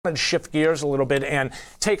To shift gears a little bit and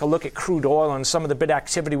take a look at crude oil and some of the bid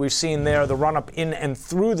activity we've seen there, the run up in and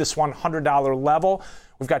through this $100 level.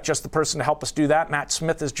 We've got just the person to help us do that. Matt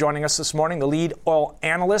Smith is joining us this morning, the lead oil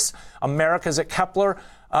analyst, Americas at Kepler.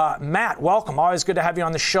 Matt, welcome. Always good to have you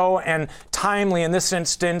on the show, and timely in this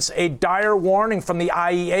instance. A dire warning from the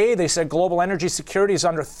IEA. They said global energy security is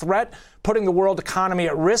under threat, putting the world economy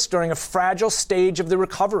at risk during a fragile stage of the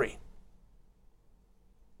recovery.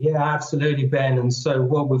 Yeah, absolutely, Ben. And so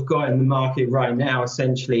what we've got in the market right now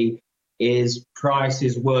essentially is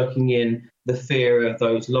prices working in the fear of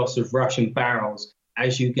those loss of Russian barrels.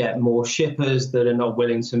 As you get more shippers that are not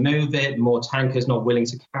willing to move it, more tankers not willing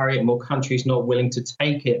to carry it, more countries not willing to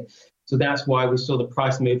take it. So that's why we saw the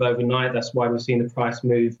price move overnight. That's why we've seen the price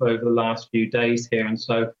move over the last few days here. And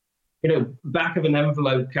so, back of an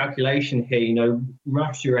envelope calculation here,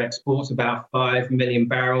 Russia exports about 5 million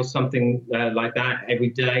barrels, something like that every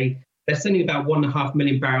day. They're sending about 1.5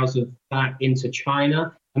 million barrels of that into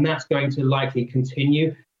China, and that's going to likely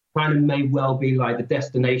continue. China may well be like the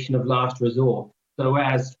destination of last resort. So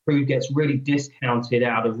as crude gets really discounted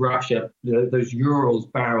out of Russia, those Urals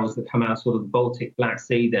barrels that come out sort of the Baltic Black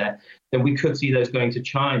Sea there, then we could see those going to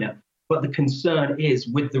China. But the concern is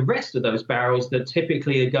with the rest of those barrels that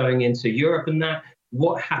typically are going into Europe and that,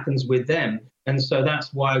 what happens with them? And so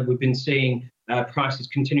that's why we've been seeing prices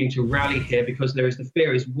continuing to rally here, because there is the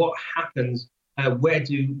fear is what happens, where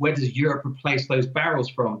does Europe replace those barrels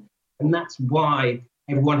from? And that's why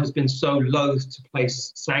everyone has been so loath to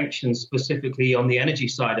place sanctions specifically on the energy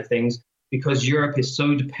side of things, because Europe is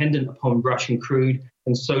so dependent upon Russian crude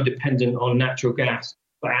and so dependent on natural gas.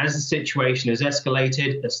 But as the situation has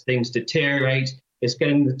escalated, as things deteriorate, it's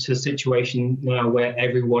getting to a situation now where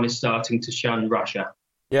everyone is starting to shun Russia.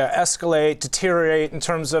 Yeah, escalate, deteriorate in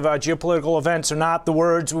terms of geopolitical events are not the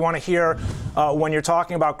words we want to hear when you're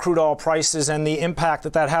talking about crude oil prices and the impact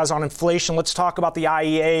that has on inflation. Let's talk about the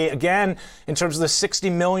IEA again in terms of the 60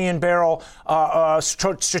 million barrel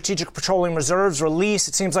strategic petroleum reserves release.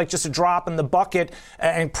 It seems like just a drop in the bucket,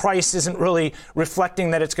 and price isn't really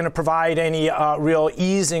reflecting that it's going to provide any real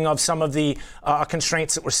easing of some of the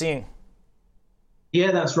constraints that we're seeing.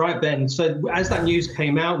 Yeah, that's right, Ben. So as that news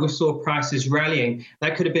came out, we saw prices rallying.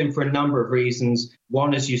 That could have been for a number of reasons.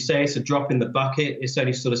 One, as you say, it's a drop in the bucket. It's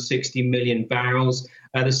only sort of 60 million barrels.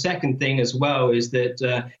 The second thing as well is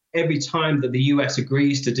that every time that the US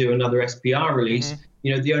agrees to do another SPR release,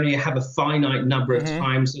 they only have a finite number of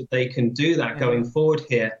times that they can do that going forward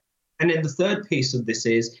here. And then the third piece of this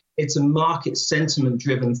is it's a market sentiment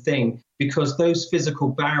driven thing, because those physical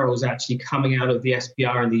barrels actually coming out of the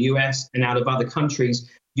SPR in the US and out of other countries,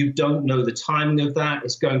 you don't know the timing of that.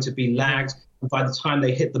 It's going to be lagged. And by the time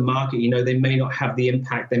they hit the market, they may not have the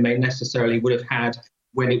impact they may necessarily would have had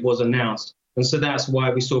when it was announced. And so that's why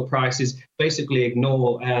we saw prices basically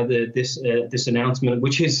ignore this announcement,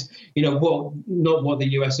 which is, not what the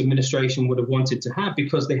US administration would have wanted to have,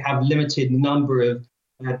 because they have limited number of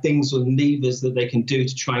things or levers that they can do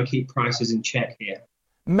to try and keep prices in check here.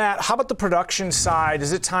 Matt, how about the production side?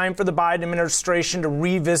 Is it time for the Biden administration to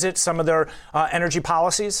revisit some of their energy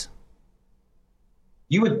policies?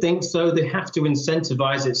 You would think so. They have to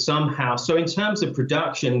incentivize it somehow. So in terms of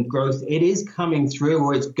production growth, it is coming through,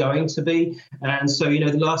 or it's going to be. And so,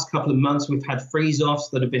 the last couple of months, we've had freeze-offs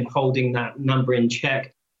that have been holding that number in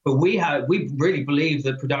check. But we really believe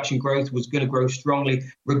that production growth was going to grow strongly,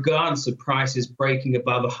 regardless of prices breaking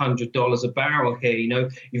above $100 a barrel here.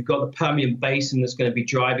 You've got the Permian Basin that's going to be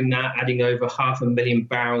driving that, adding over 500,000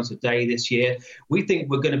 barrels a day this year. We think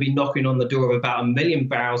we're going to be knocking on the door of about 1 million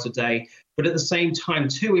barrels a day. But at the same time,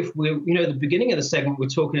 too, if we're, the beginning of the segment, we're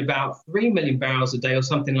talking about 3 million barrels a day or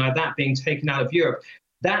something like that being taken out of Europe.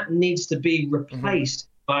 That needs to be replaced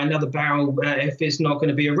by another barrel if it's not going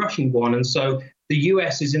to be a Russian one. And so the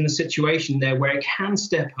US is in the situation there where it can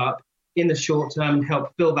step up in the short term and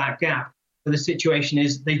help fill that gap. But the situation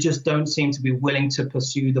is they just don't seem to be willing to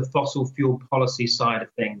pursue the fossil fuel policy side of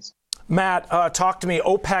things. Matt, talk to me.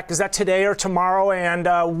 OPEC, is that today or tomorrow? And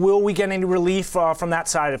will we get any relief from that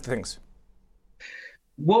side of things?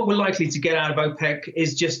 What we're likely to get out of OPEC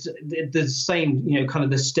is just the same, kind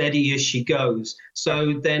of the steady as she goes.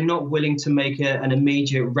 So they're not willing to make an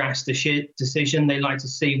immediate rash decision. They like to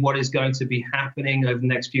see what is going to be happening over the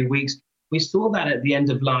next few weeks. We saw that at the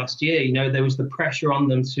end of last year. There was the pressure on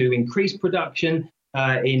them to increase production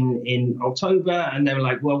in October, and they were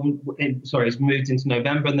like, it's moved into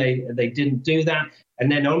November, and they didn't do that.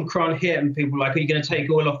 And then Omicron hit, and people were like, are you going to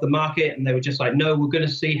take oil off the market? And they were just like, no, we're going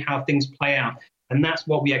to see how things play out. And that's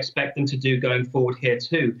what we expect them to do going forward here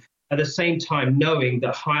too. At the same time, knowing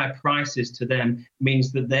that higher prices to them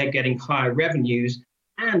means that they're getting higher revenues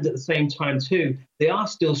And at the same time, too, they are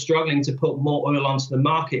still struggling to put more oil onto the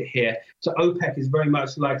market here. So OPEC is very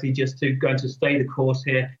much likely just going to stay the course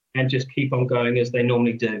here and just keep on going as they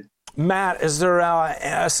normally do. Matt, is there,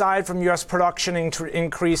 aside from U.S. production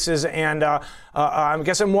increases, and I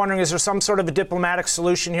guess I'm wondering, is there some sort of a diplomatic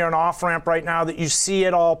solution here, an off-ramp right now that you see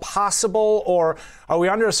at all possible? Or are we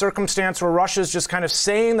under a circumstance where Russia's just kind of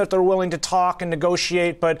saying that they're willing to talk and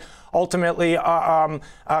negotiate, but ultimately kind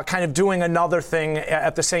of doing another thing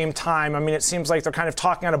at the same time? I mean, it seems like they're kind of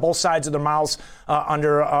talking out of both sides of their mouths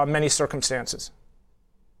under many circumstances.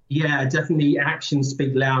 Yeah, definitely actions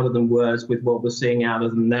speak louder than words with what we're seeing out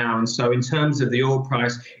of them now. And so in terms of the oil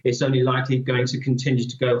price, it's only likely going to continue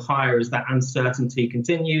to go higher as that uncertainty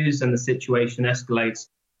continues and the situation escalates.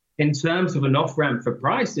 In terms of an off-ramp for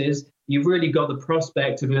prices, you've really got the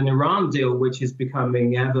prospect of an Iran deal, which is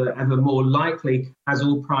becoming ever more likely as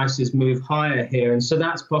oil prices move higher here. And so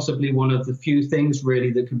that's possibly one of the few things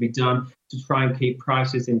really that can be done to try and keep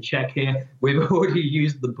prices in check here. We've already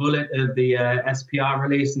used the bullet of the SPR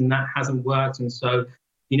release, and that hasn't worked. And so,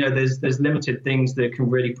 there's limited things that can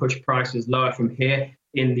really push prices lower from here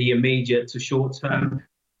in the immediate to short term.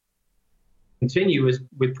 Continue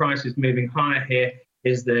with prices moving higher here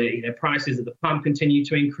is the prices at the pump continue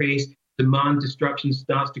to increase. Demand destruction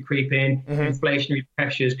starts to creep in. Inflationary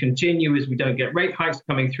pressures continue as we don't get rate hikes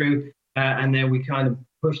coming through. And then we kind of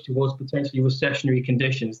push towards potentially recessionary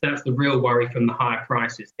conditions. That's the real worry from the higher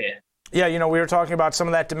prices here. Yeah, we were talking about some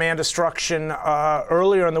of that demand destruction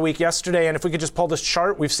earlier in the week yesterday, and if we could just pull this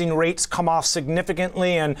chart, we've seen rates come off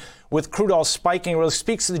significantly, and with crude oil spiking, it really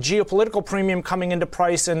speaks to the geopolitical premium coming into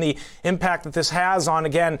price and the impact that this has on,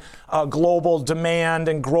 again, global demand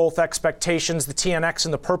and growth expectations. The TNX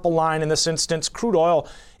in the purple line in this instance, crude oil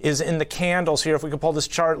is in the candles here, if we could pull this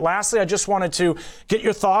chart. Lastly, I just wanted to get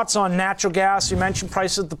your thoughts on natural gas. You mentioned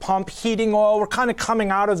prices at the pump, heating oil. We're kind of coming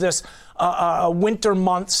out of this winter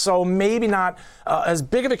months, so maybe not as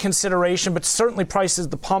big of a consideration, but certainly prices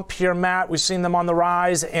at the pump here, Matt. We've seen them on the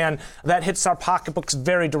rise, and that hits our pocketbooks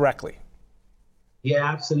very directly. Yeah,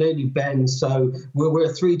 absolutely, Ben. So we're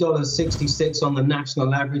at $3.66 on the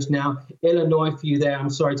national average now. Illinois for you there, I'm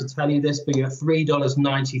sorry to tell you this, but you're at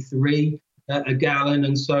 $3.93 a gallon,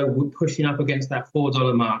 and so we're pushing up against that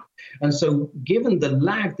 $4 mark. And so given the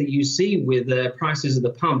lag that you see with prices at the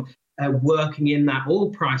pump, working in that oil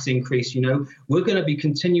price increase, we're going to be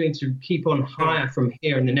continuing to keep on higher from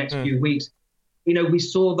here in the next few weeks. We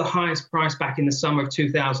saw the highest price back in the summer of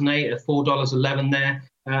 2008 at $4.11 there.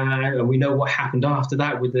 And we know what happened after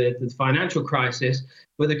that with the financial crisis.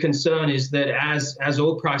 But the concern is that as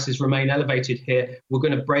oil prices remain elevated here, we're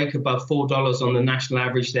going to break above $4 on the national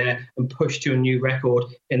average there and push to a new record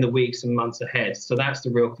in the weeks and months ahead. So that's the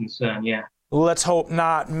real concern, yeah. Let's hope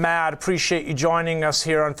not. Matt, appreciate you joining us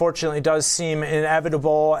here. Unfortunately, it does seem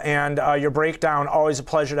inevitable, and your breakdown, always a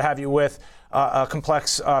pleasure to have you with. A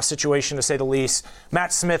complex situation, to say the least.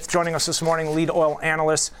 Matt Smith joining us this morning, lead oil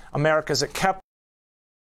analyst, Americas at Kepler.